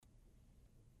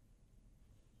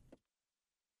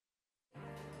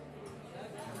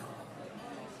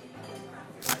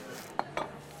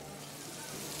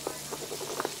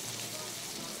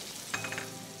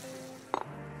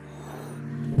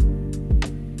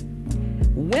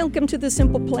Welcome to The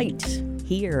Simple Plate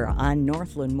here on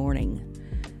Northland Morning.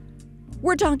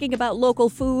 We're talking about local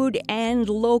food and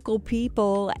local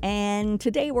people, and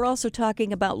today we're also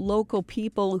talking about local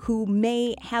people who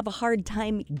may have a hard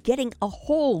time getting a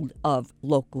hold of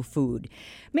local food.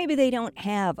 Maybe they don't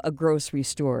have a grocery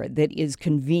store that is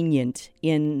convenient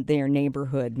in their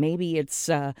neighborhood. Maybe it's,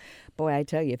 I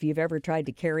tell you, if you've ever tried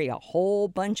to carry a whole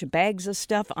bunch of bags of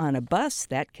stuff on a bus,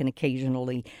 that can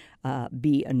occasionally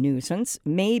be a nuisance.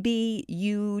 Maybe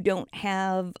you don't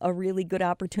have a really good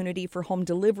opportunity for home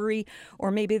delivery,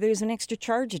 or maybe there's an extra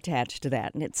charge attached to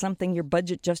that, and it's something your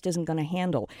budget just isn't going to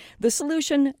handle. The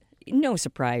solution, no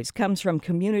surprise, comes from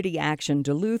Community Action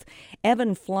Duluth.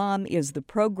 Evan Flom is the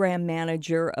program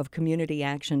manager of Community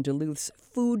Action Duluth's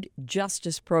Food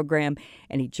Justice Program,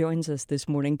 and he joins us this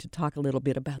morning to talk a little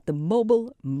bit about the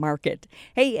mobile market.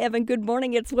 Hey, Evan, good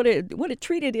morning. It's what a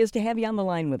treat it is to have you on the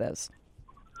line with us.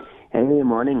 Hey, good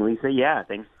morning, Lisa. Yeah,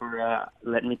 thanks for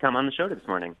letting me come on the show this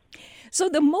morning. So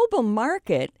the mobile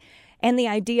market and the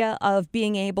idea of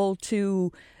being able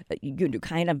to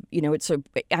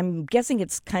I'm guessing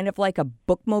it's kind of like a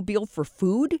bookmobile for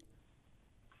food?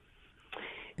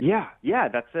 Yeah,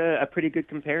 that's a pretty good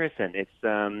comparison.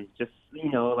 It's just,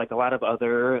 like a lot of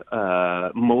other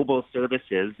mobile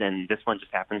services, and this one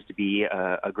just happens to be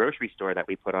a grocery store that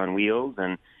we put on wheels,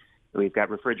 and we've got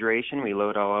refrigeration. We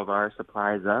load all of our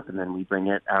supplies up, and then we bring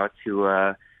it out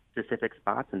to specific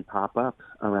spots and pop up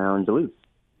around Duluth.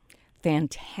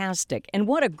 Fantastic. And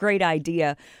what a great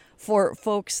idea for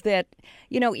folks that,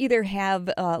 either have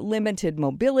limited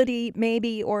mobility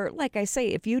maybe, or like I say,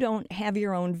 if you don't have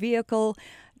your own vehicle,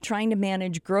 trying to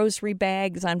manage grocery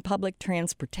bags on public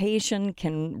transportation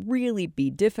can really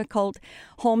be difficult.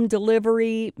 Home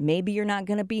delivery, maybe you're not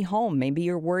going to be home. Maybe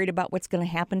you're worried about what's going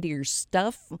to happen to your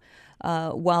stuff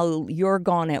while you're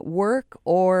gone at work,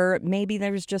 or maybe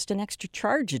there's just an extra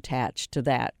charge attached to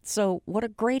that. So what a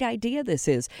great idea this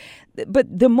is.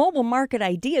 But the mobile market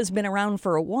idea has been around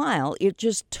for a while. It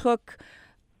just took,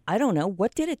 I don't know,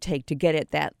 what did it take to get it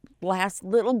that last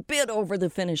little bit over the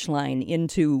finish line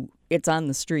into it's on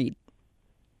the street?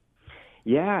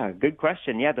 Yeah, good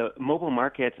question. Yeah, the mobile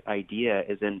market idea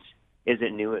isn't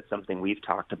new. It's something we've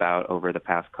talked about over the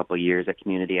past couple of years at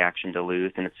Community Action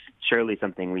Duluth, and it's surely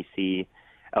something we see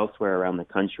elsewhere around the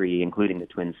country, including the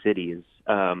Twin Cities.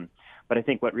 But I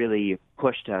think what really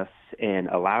pushed us and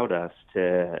allowed us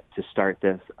to start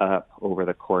this up over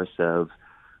the course of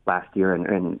last year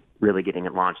and really getting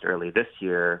it launched early this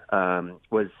year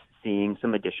was seeing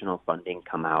some additional funding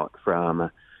come out from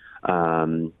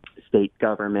state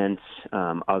government,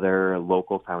 other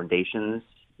local foundations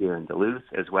here in Duluth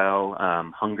as well,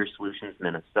 Hunger Solutions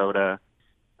Minnesota,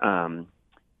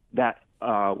 that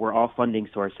were all funding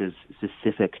sources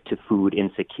specific to food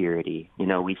insecurity.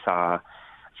 We saw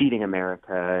Feeding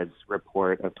America's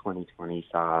report of 2020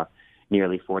 saw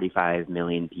nearly 45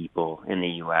 million people in the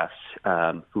U.S.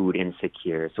 Food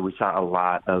insecure. So we saw a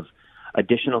lot of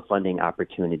additional funding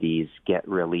opportunities get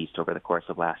released over the course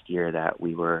of last year that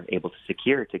we were able to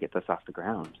secure to get this off the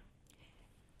ground.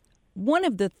 One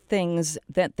of the things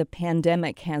that the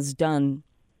pandemic has done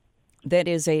that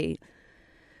is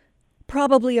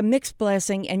probably a mixed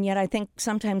blessing, and yet I think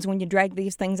sometimes when you drag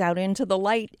these things out into the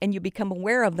light and you become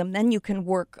aware of them, then you can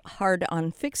work hard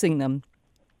on fixing them,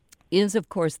 is, of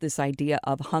course, this idea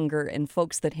of hunger and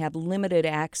folks that have limited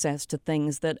access to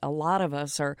things that a lot of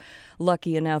us are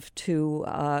lucky enough to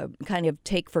kind of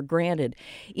take for granted.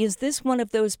 Is this one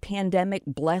of those pandemic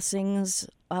blessings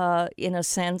in a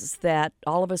sense that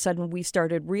all of a sudden we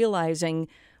started realizing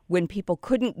when people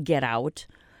couldn't get out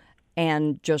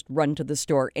and just run to the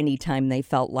store anytime they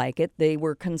felt like it, they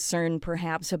were concerned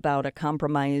perhaps about a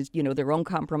compromised, their own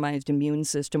compromised immune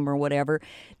system or whatever.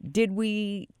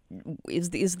 Is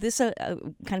this a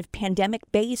kind of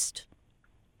pandemic-based?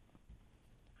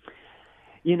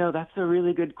 That's a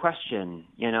really good question.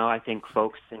 I think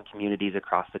folks in communities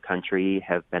across the country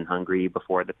have been hungry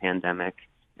before the pandemic,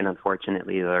 and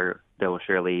unfortunately, they'll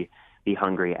surely be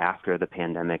hungry after the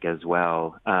pandemic as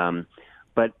well.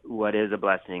 But what is a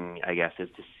blessing, I guess, is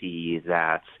to see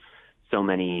that so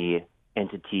many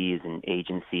entities and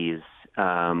agencies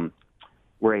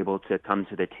were able to come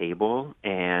to the table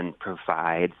and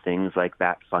provide things like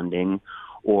that funding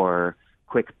or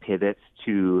quick pivots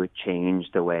to change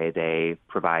the way they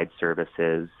provide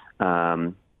services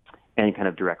and kind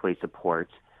of directly support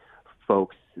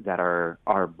folks that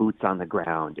are boots on the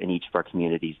ground in each of our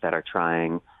communities that are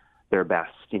trying their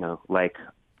best, like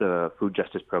the food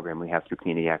justice program we have through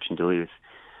Community Action Duluth.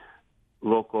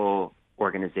 Local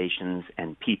organizations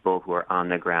and people who are on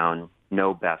the ground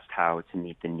know best how to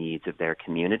meet the needs of their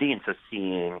community. And so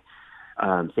seeing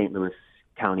St. Louis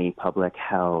County Public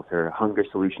Health or Hunger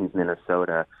Solutions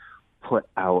Minnesota put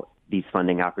out these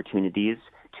funding opportunities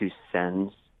to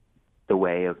send the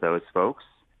way of those folks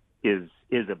is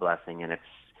a blessing, and it's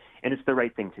the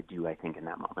right thing to do, I think, in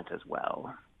that moment as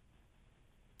well.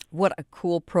 What a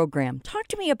cool program. Talk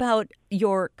to me about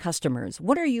your customers.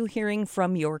 What are you hearing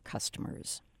from your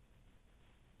customers?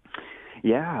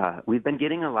 Yeah, we've been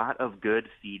getting a lot of good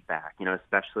feedback,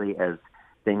 especially as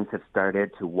things have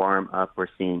started to warm up. We're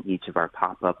seeing each of our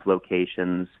pop-up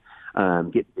locations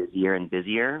get busier and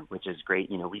busier, which is great.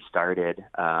 We started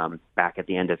back at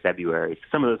the end of February.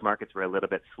 Some of those markets were a little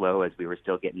bit slow as we were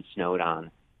still getting snowed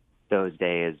on those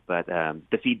days, but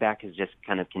the feedback has just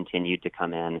kind of continued to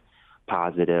come in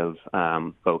positive.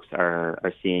 Folks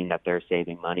are seeing that they're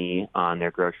saving money on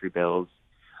their grocery bills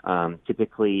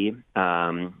typically,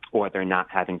 or they're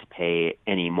not having to pay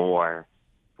any more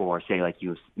for, say, like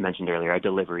you mentioned earlier, a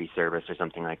delivery service or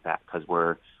something like that, because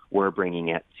we're bringing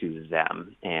it to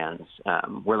them. And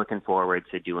we're looking forward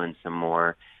to doing some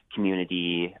more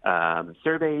community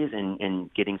surveys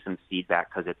and getting some feedback,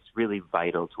 because it's really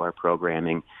vital to our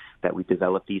programming that we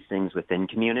develop these things within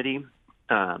community.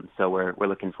 So we're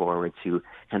looking forward to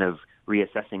kind of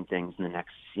reassessing things in the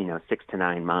next 6 to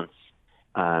 9 months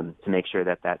to make sure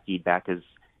that feedback is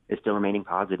still remaining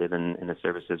positive, and the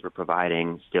services we're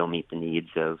providing still meet the needs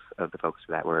of the folks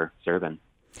that we're serving.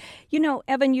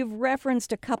 Evan, you've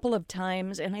referenced a couple of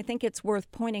times, and I think it's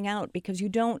worth pointing out, because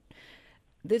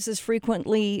this is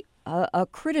frequently a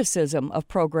criticism of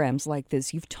programs like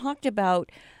this. You've talked about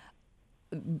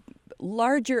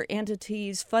larger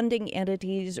entities, funding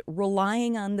entities,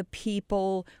 relying on the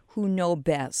people who know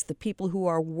best, the people who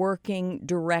are working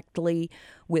directly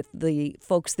with the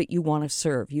folks that you want to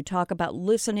serve. You talk about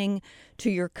listening to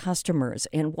your customers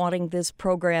and wanting this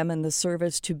program and the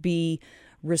service to be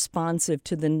responsive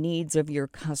to the needs of your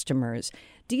customers.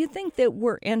 Do you think that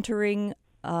we're entering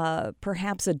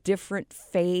perhaps a different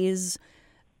phase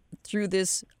through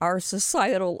our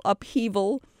societal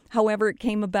upheaval, however it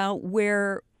came about,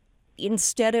 where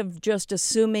instead of just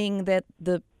assuming that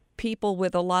the people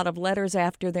with a lot of letters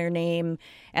after their name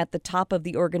at the top of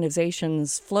the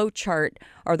organization's flow chart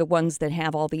are the ones that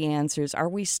have all the answers, are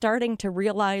we starting to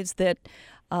realize that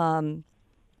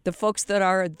the folks that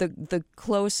are the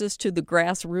closest to the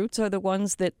grassroots are the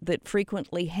ones that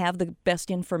frequently have the best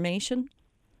information?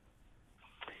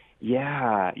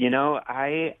 Yeah,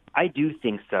 I do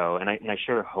think so, and I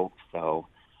sure hope so,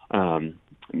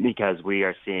 because we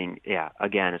are seeing,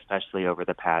 again, especially over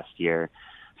the past year,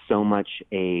 so much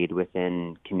aid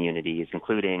within communities,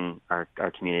 including our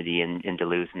community in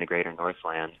Duluth and the greater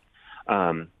Northland.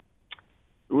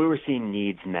 We were seeing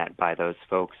needs met by those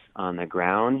folks on the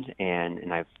ground,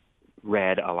 and I've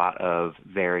read a lot of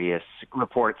various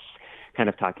reports kind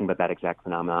of talking about that exact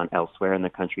phenomenon elsewhere in the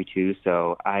country too.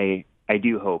 So I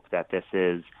do hope that this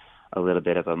is a little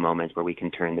bit of a moment where we can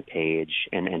turn the page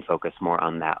and focus more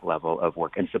on that level of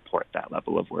work and support that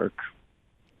level of work.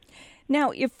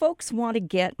 Now, if folks want to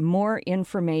get more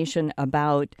information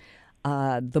about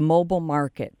the mobile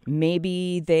market,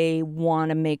 maybe they want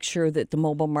to make sure that the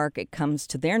mobile market comes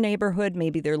to their neighborhood.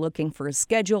 Maybe they're looking for a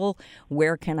schedule.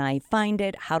 Where can I find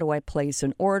it? How do I place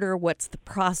an order? What's the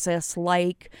process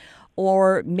like?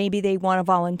 Or maybe they want to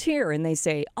volunteer and they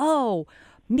say, I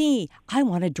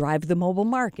want to drive the mobile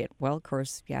market. Well, of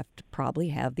course, you have to probably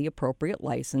have the appropriate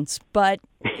license, but,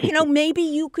 maybe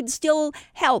you could still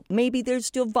help. Maybe there's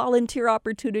still volunteer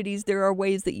opportunities. There are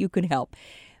ways that you can help.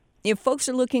 If folks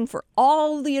are looking for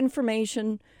all the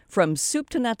information from soup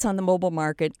to nuts on the mobile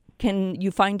market, can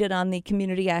you find it on the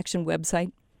Community Action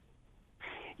website?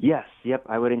 Yes. Yep.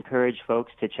 I would encourage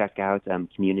folks to check out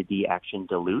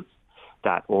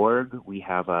communityactionduluth.org. We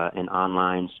have an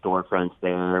online storefront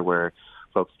there where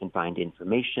folks can find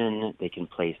information, they can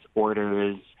place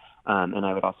orders, and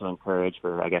I would also encourage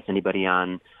for, anybody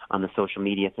on the social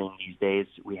media thing these days,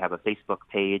 we have a Facebook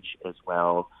page as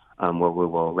well, where we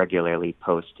will regularly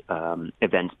post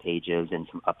event pages and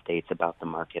some updates about the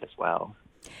market as well.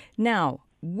 Now,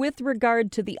 with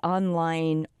regard to the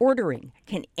online ordering,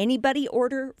 can anybody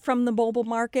order from the mobile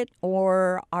market,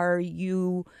 or are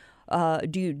you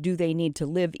do they need to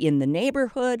live in the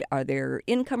neighborhood? Are there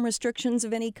income restrictions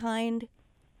of any kind?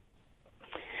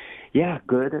 Yeah,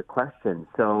 good question.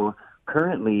 So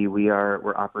currently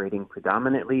we're operating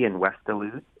predominantly in West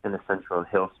Duluth and the Central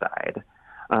Hillside.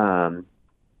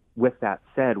 With that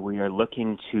said, we are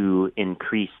looking to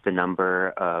increase the number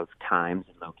of times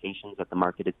and locations that the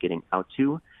market is getting out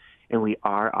to, and we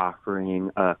are offering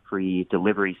a free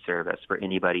delivery service for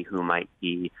anybody who might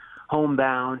be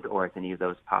homebound, or if any of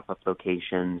those pop-up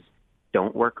locations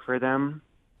don't work for them,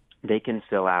 they can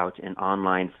fill out an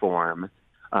online form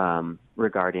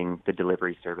regarding the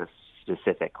delivery service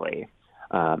specifically.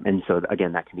 And so,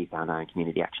 again, that can be found on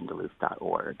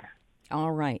communityactionduluth.org.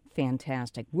 All right,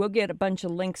 fantastic. We'll get a bunch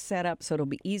of links set up so it'll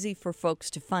be easy for folks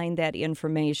to find that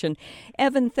information.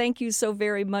 Evan, thank you so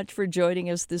very much for joining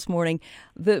us this morning.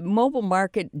 The mobile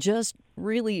market just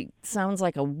really sounds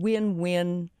like a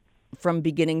win-win from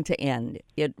beginning to end.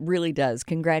 It really does.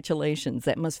 Congratulations.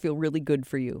 That must feel really good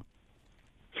for you.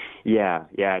 Yeah,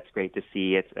 it's great to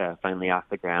see it finally off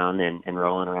the ground and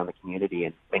rolling around the community.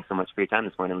 And thanks so much for your time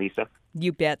this morning, Lisa.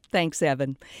 You bet. Thanks,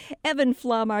 Evan. Evan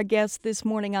Flum, our guest this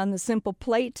morning on The Simple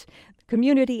Plate.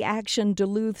 Community Action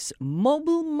Duluth's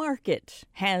mobile market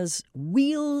has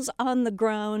wheels on the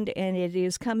ground, and it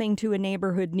is coming to a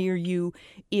neighborhood near you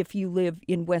if you live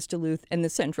in West Duluth and the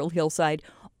Central Hillside.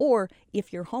 Or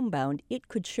if you're homebound, it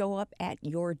could show up at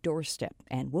your doorstep.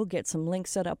 And we'll get some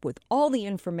links set up with all the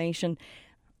information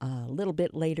a little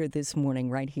bit later this morning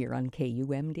right here on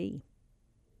KUMD.